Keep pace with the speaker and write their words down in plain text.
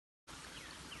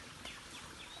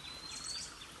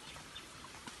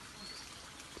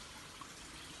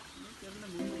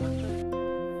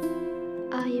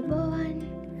අයිබෝවන්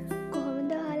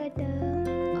කොහොමද ඔයාලට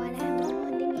ඔයාලා හැමෝම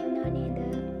හොඳින් ඉන්නවා නේද?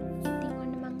 ඉතින්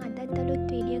ඔන්න මං අදත් අලුත්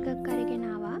වීඩියෝ එකක් අරගෙන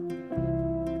ආවා.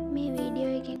 මේ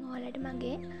වීඩියෝ එකෙන් ඔයාලට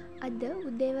මගේ අද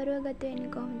උදේවරුව ගත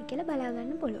වෙන්නේ කොහොමද කියලා බලා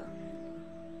ගන්න පුළුවන්.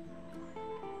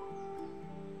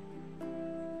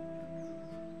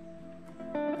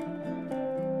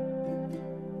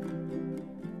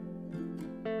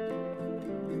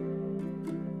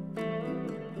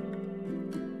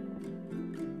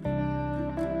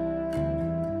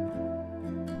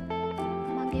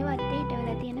 මගේ වටේ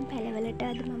ඉටවලා තියෙන පැලවලට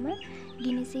අද මම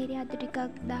ගිනිසීරිය අතු ටිකක්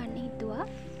දාන්න හිතුවා.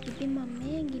 ඉතින් මම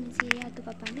මේ ගිනිසීරිය අතු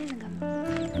කපන්න යන ගමන්.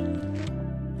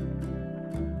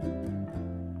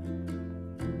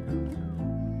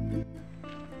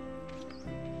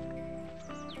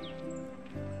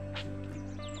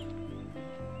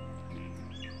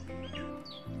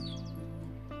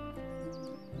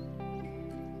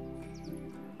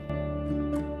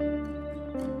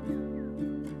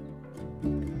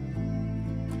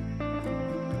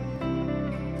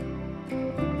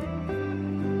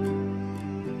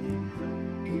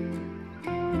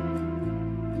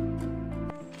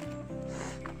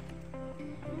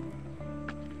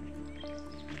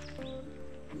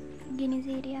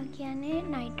 ගිනිසීරියා කියන්නේ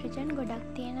නයිට්‍රජන් ගොඩක්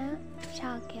තියෙන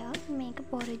ශාකයක්. මේක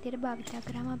පොහොර විදිහට භාවිත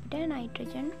කරාම අපිට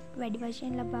නයිට්‍රජන් වැඩි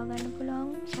වශයෙන් ලබා ගන්න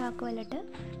පුළුවන් ශාකවලට.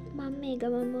 මම මේ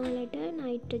ගමන් වලට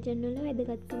නයිට්‍රජන් වල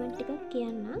වැදගත්කම ටිකක්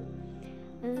කියන්නම්.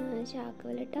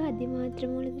 ශාකවලට අධිමාත්‍ර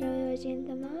මූලද්‍රව්‍ය වශයෙන්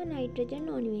තමයි නයිට්‍රජන්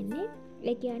ඕනි වෙන්නේ.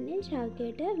 ඒ කියන්නේ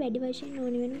ශාකයට වැඩි වශයෙන්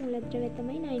ඕනි වෙන මූලද්‍රව්‍ය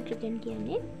තමයි නයිට්‍රජන්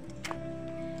කියන්නේ.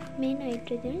 මේ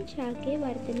නයිට්‍රජන් ශාකයේ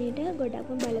වර්ධනයට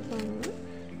ගොඩක්ම බලපානවා.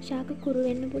 ශාක කුරු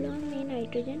වෙන්න පුළුවන් මේ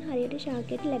නයිට්‍රජන් හරියට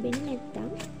ශාකයට ලැබෙන්නේ නැත්තම්.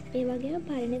 ඒ වගේම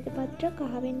පරිණත පත්‍ර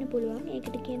කහ වෙන්න පුළුවන්.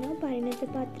 ඒකට කියනවා පරිණත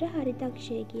පත්‍ර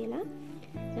හරිතක්ෂය කියලා.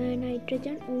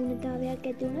 නයිට්‍රජන් ඌනතාවයක්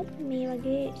ඇති වුණොත් මේ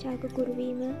වගේ ශාක කුරු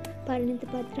වීම, පරිණත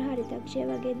පත්‍ර හරිතක්ෂය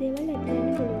වගේ දේවල් ඇති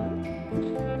වෙන්න පුළුවන්.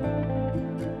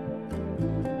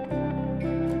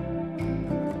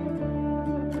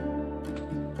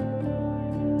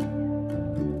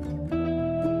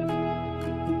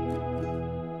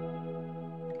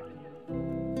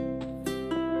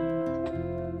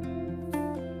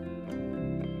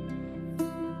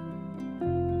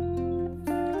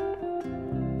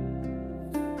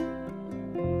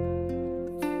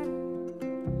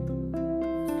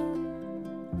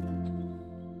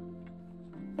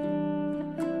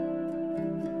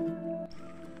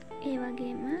 ඒ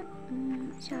වගේම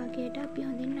ශාකයට අපි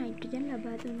හොඳින් නයිට්‍රජන්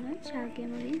ලබා දුන්නොත් ශාකය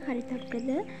මගින් හරිතක්කද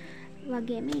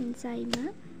වගේම එන්සයිම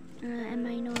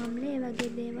ඇමයිනෝ ආම්ල ඒ වගේ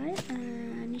දේවල්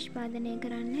නිෂ්පාදනය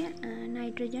කරන්න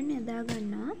නයිට්‍රජන් යොදා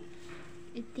ගන්නවා.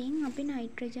 ඉතින් අපි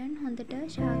නයිට්‍රජන් හොඳට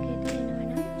ශාකයට දෙනවා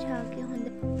නම් ශාකය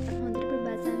හොඳට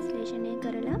ප්‍රභා සංශ්ලේෂණය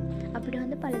කරලා අපිට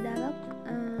හොඳ ඵලදාවක්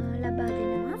ලබා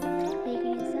දෙනවා. ඒක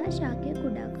නිසා ශාකය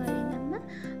කුඩා කාලේ ඉඳන්ම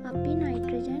අපි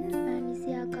නයිට්‍රජන්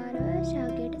නිසියාකාරව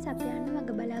ශාකයට සපයන්න වග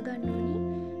බලා ගන්න ඕනි.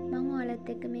 මම ඔයාලත්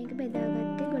එක්ක මේක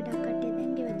බෙදාගත්තේ ගොඩක් කට්ටිය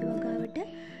දැන් ගෙවතු වගාවට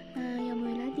යොමු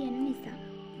වෙලා තියෙන නිසා.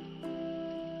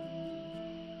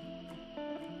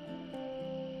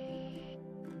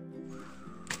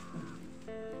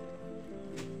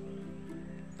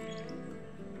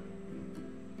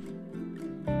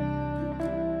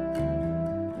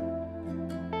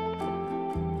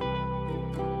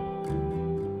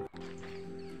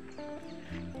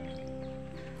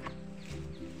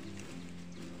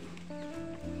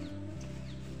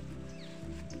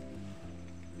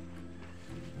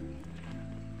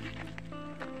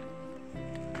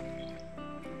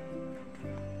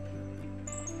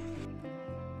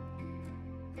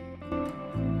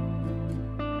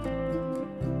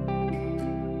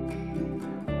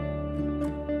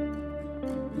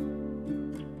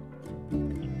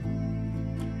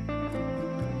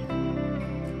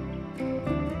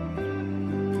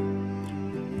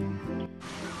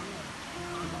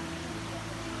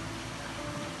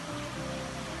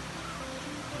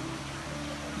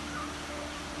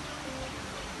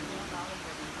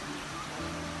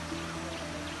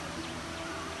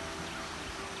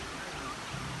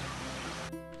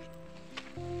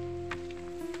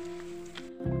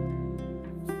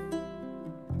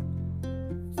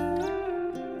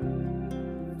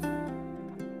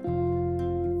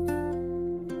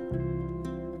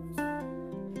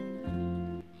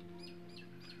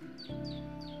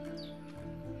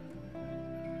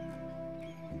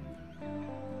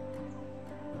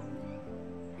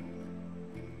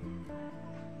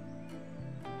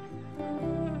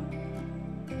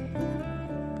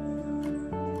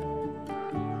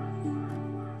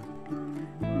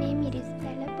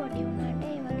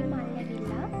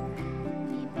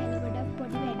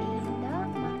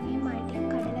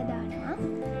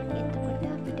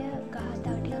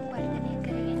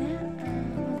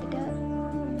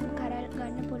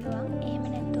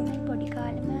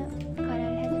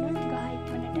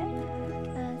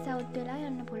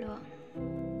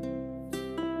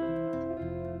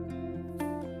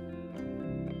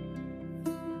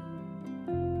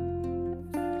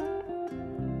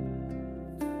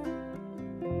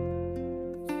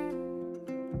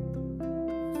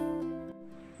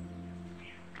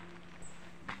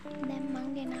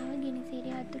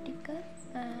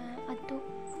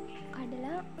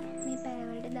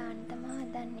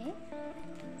 හදන්නේ.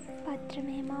 පත්‍ර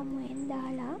මෙහෙම අමුවෙන්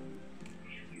දාලා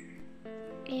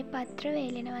ඒ පත්‍ර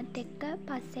වේලෙනවත් එක්ක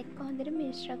පස් එක්ක හොඳට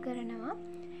මිශ්‍ර කරනවා.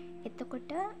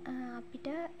 එතකොට අපිට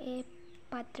ඒ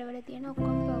පත්‍රවල තියෙන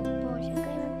ඔක්කොම පෝෂක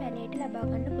එම පැලයට ලබා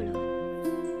ගන්න පුළුවන්.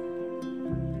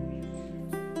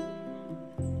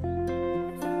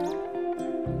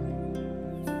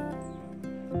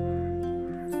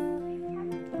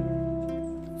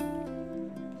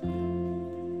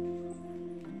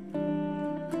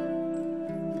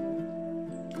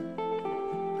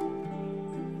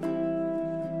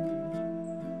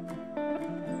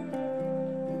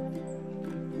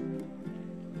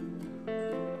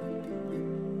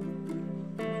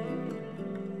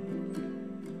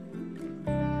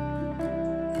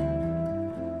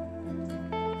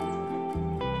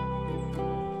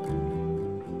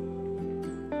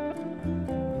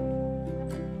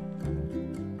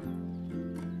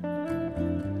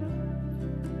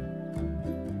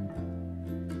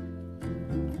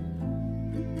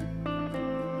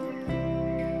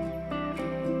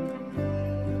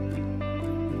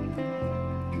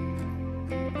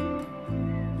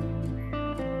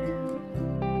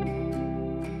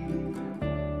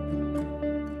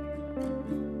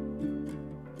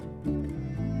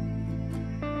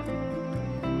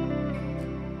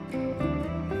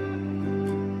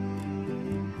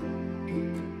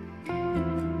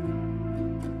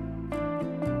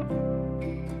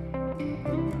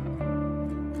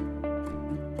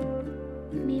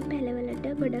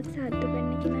 ගොඩක් සාත්තු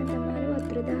කරන කෙනා තමයි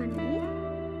වතුර දාන්නේ.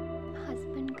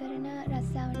 හස්බන්ඩ් කරන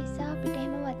රස්සාව නිසා අපිට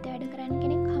එහෙම වත වැඩ කරන්න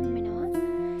කෙනෙක් හම්බ වෙනවා.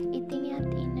 ඉතින් එයාත්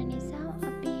ඉන්න නිසා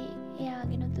අපි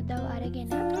එයාගෙන උදව්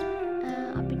අරගෙන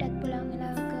අපිටත් පුළුවන්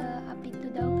වෙලාවක අපිත්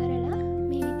උදව් කරලා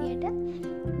මේ විදියට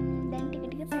දැන් ටික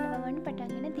ටික පළවවන්න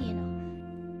පටන්ගෙන තියෙනවා.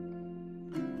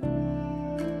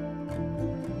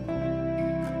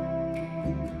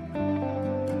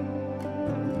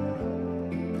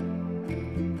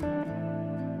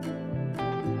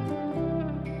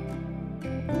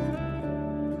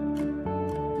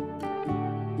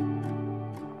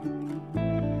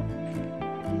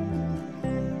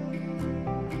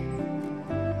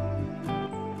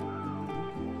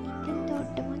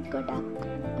 ගොඩක්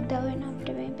උදව් වෙන අපිට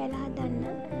මේ පැල හදන්න.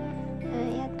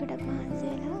 එයාත් ගොඩක් මහන්සි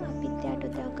වෙලා අපිත් එයාට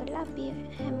උදව් කරලා අපි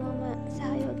හැමෝම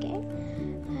සහයෝගයෙන්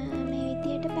මේ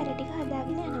විදියට පැල ටික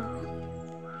හදාගෙන යනවා.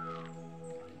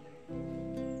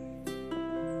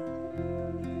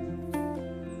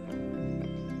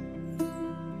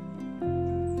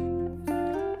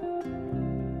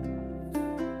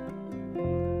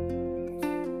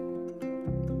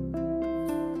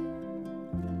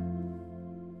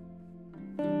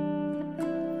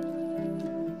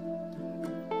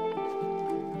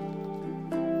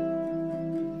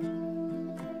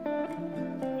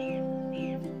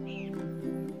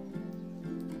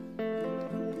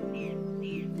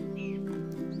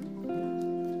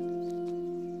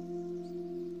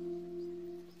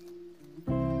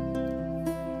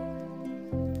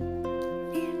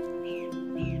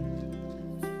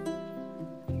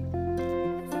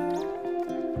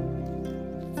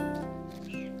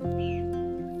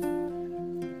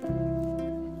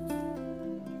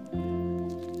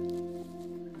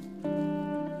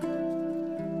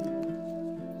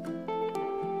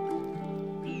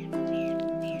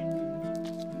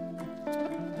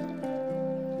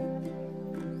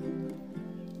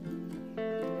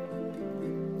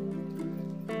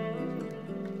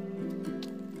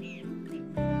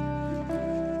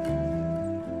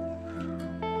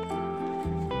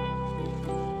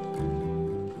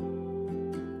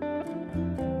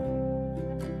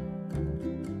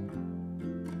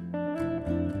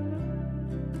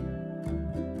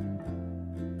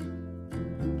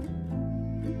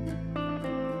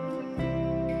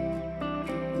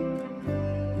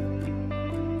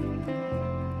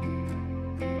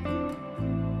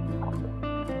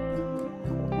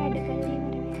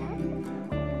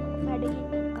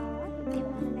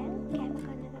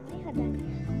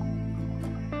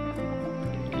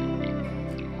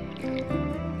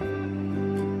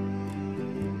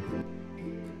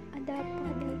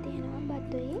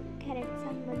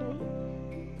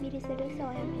 මිරිසට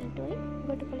සෝයා මීටුයි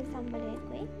ගොටුකොළ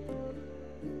සම්බලයකුයි.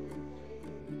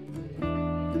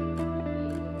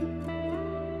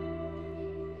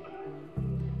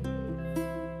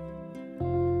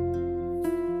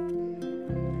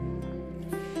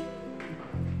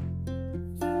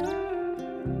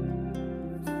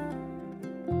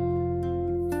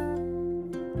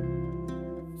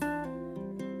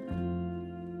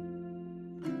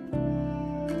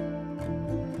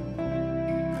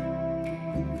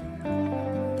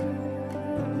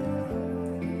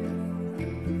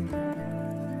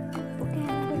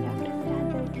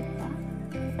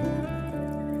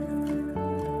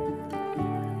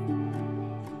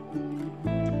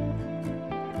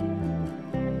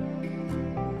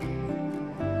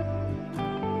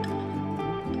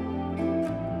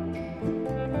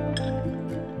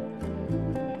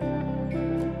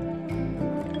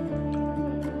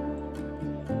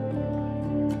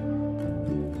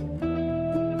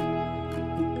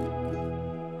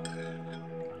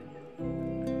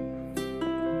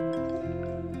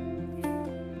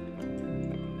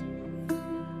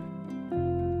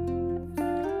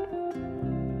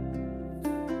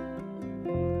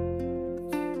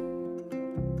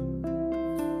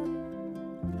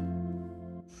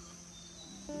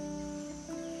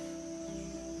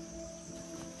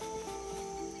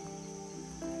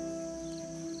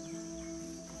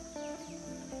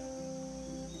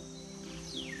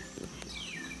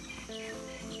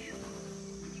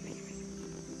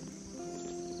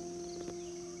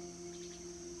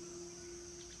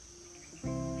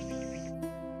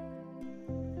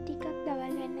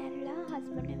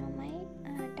 මමයි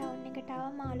ටවුන් එකට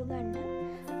ආවා මාළු ගන්න.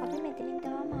 අපි මෙතනින්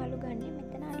තමයි මාළු ගන්නෙ.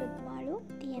 මෙතන අලුත් මාළු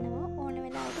තියෙනවා. ඕන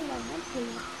වෙලාවට ගන්නත්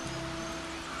පුළුවන්.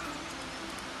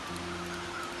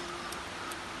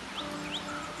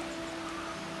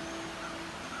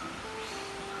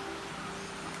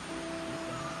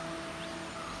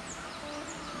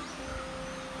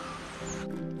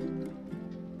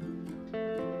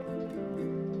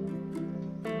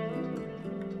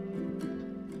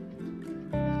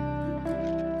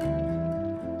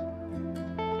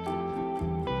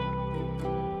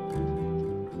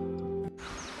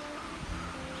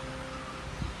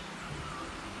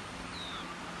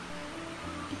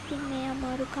 ඉතින් මේ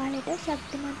අමාරු කාලෙට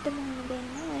ශක්තිමත්ව මුහුණ දෙන්න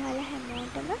ඔයාලා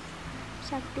හැමෝටම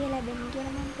ශක්තිය ලැබෙන්න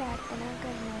කියලා මම ප්‍රාර්ථනා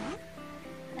කරනවා.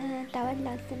 තවත්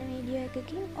ලස්සන වීඩියෝ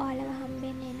එකකින් ඔයාලව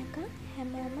හම්බෙන්න එනකම්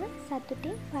හැමෝම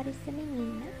සතුටින් පරිස්සමින්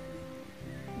ඉන්න.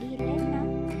 ගිහිල්ලා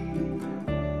එන්නම්.